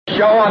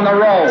show on the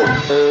road.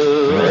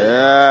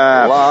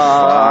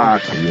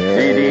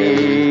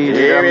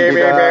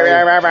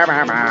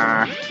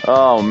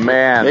 Oh,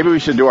 man. Maybe we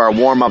should do our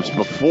warm-ups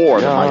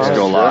before the mics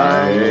go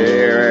live.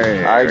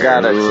 I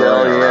gotta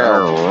tell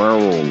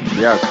you.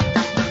 Yes.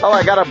 Oh,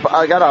 I got a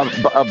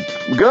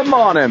good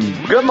morning.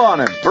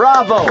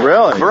 Bravo.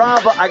 Really?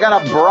 Bravo. I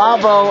got a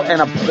bravo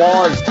and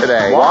applause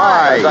today.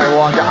 Why? As I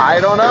walked, I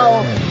don't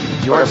know.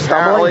 You are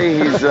Apparently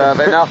he's, no,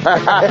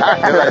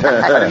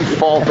 I didn't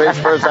fall face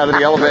first out of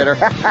the elevator.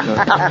 He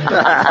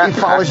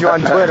follows you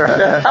on Twitter.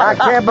 I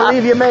can't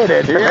believe you made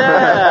it.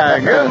 Yeah,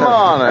 good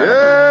morning.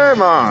 Good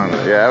morning.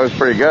 Yeah, it was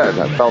pretty good.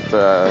 I felt,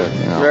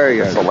 very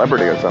good. A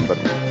celebrity or something.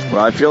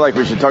 Well, I feel like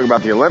we should talk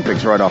about the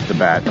Olympics right off the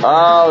bat.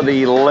 Oh,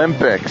 the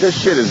Olympics. This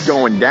shit is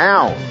going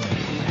down.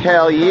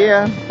 Hell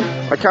yeah.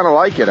 I kind of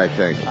like it, I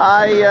think.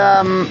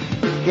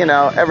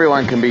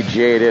 Everyone can be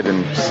jaded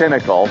and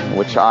cynical,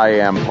 which I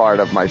am part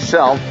of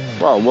myself.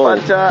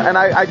 But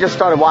I just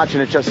started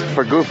watching it just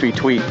for goofy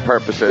tweet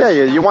purposes. Yeah,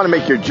 you want to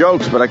make your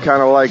jokes, but I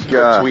kind of like...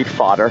 tweet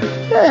fodder.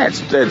 Yeah,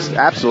 it's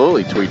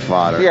absolutely tweet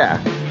fodder.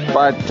 Yeah,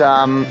 but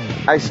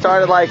I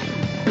started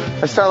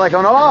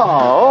going,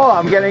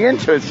 I'm getting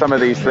into it, some of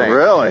these things.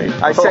 Really?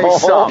 I say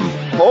some.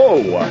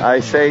 Oh.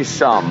 I say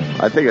some.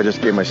 I think I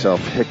just gave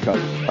myself hiccups.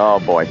 Oh,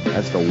 boy.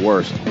 That's the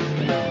worst.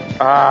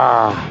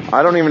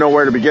 I don't even know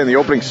where to begin. The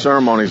opening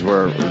ceremonies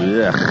were...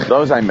 Ugh.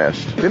 Those I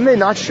missed. Didn't they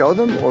not show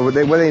them? Or were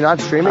they not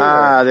streaming?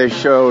 They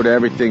showed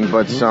everything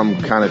but some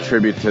kind of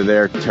tribute to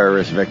their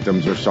terrorist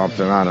victims or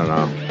something. I don't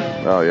know.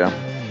 Oh, yeah.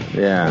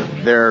 Yeah.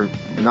 Their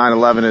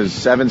 9/11 is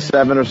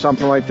 7/7 or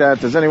something like that.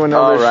 Does anyone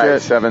know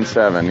this shit?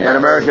 7/7, yeah. And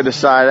America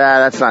decided,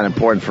 that's not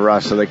important for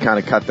us, so they kind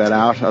of cut that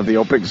out of the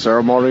opening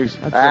ceremonies.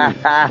 When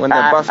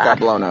the bus got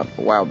blown up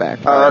a while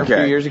back. Oh, okay. A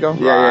few years ago?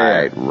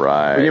 Yeah.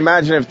 Right. Can you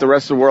imagine if the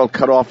rest of the world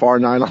cut off our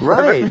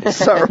 9/11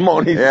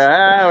 ceremonies?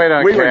 Yeah, we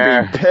don't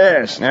care. We would be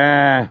pissed.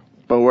 Yeah.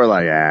 But we're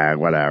like,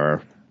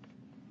 whatever.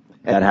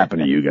 That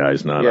happened to you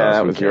guys, not us. Yeah,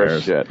 that Who was your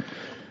cares? shit.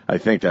 I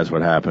think that's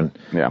what happened.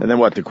 Yeah. And then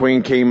what, the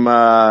Queen came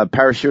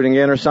parachuting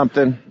in or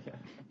something?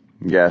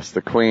 Yes,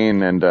 the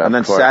Queen and then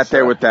of course, sat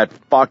there with that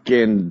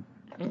fucking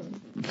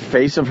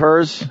face of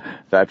hers.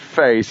 That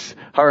face.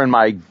 Her and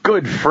my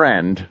good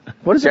friend,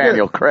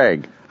 Daniel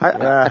Craig.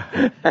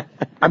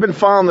 I've been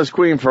following this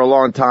Queen for a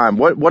long time.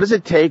 What does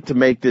it take to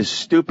make this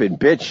stupid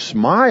bitch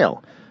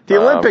smile? The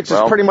Olympics is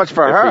pretty much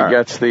for her. If he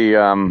gets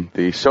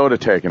the soda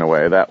taken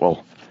away, that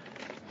will...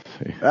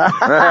 Mayor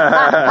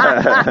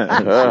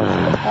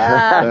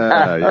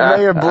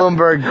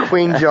Bloomberg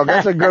Queen joke.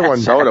 That's a good one.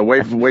 Soda.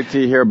 Wait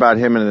till you hear about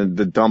him and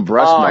the dumb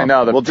breast milk. I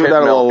know. We'll do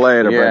that a little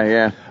later.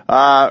 Yeah.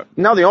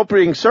 No, the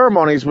opening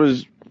ceremonies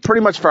was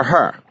pretty much for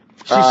her.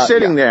 She's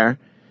sitting there,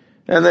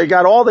 and they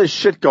got all this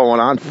shit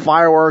going on.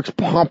 Fireworks,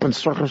 pomp and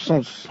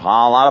circumstance. A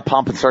lot of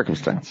pomp and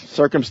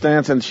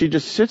circumstance. And she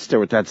just sits there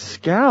with that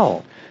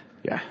scowl.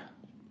 Yeah.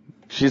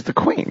 She's the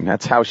Queen.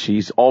 That's how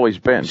she's always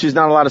been. She's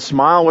not allowed to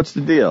smile? What's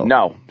the deal?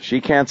 No,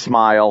 she can't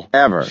smile.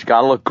 Ever. She's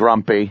got to look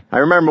grumpy. I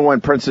remember when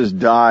Princess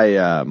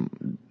Di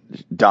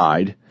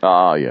died.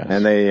 Oh, yes.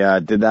 And they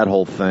did that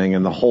whole thing,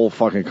 and the whole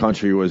fucking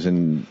country was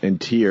in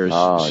tears.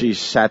 She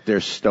sat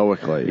there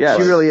stoically. Yes.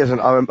 She really isn't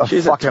a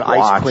She's fucking a twat.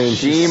 ice queen.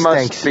 She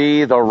must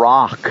be the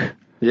Rock.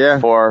 Yeah.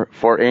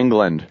 For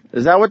England.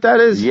 Is that what that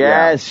is?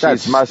 Yes, yeah,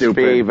 she must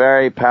be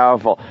very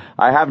powerful.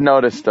 I have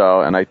noticed,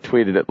 though, and I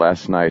tweeted it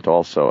last night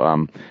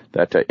also,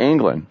 that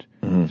England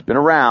has been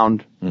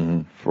around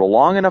for a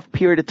long enough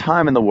period of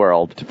time in the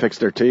world. To fix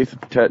their teeth?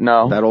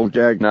 No. That old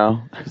gag?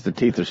 No. Because the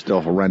teeth are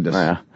still horrendous. Yeah.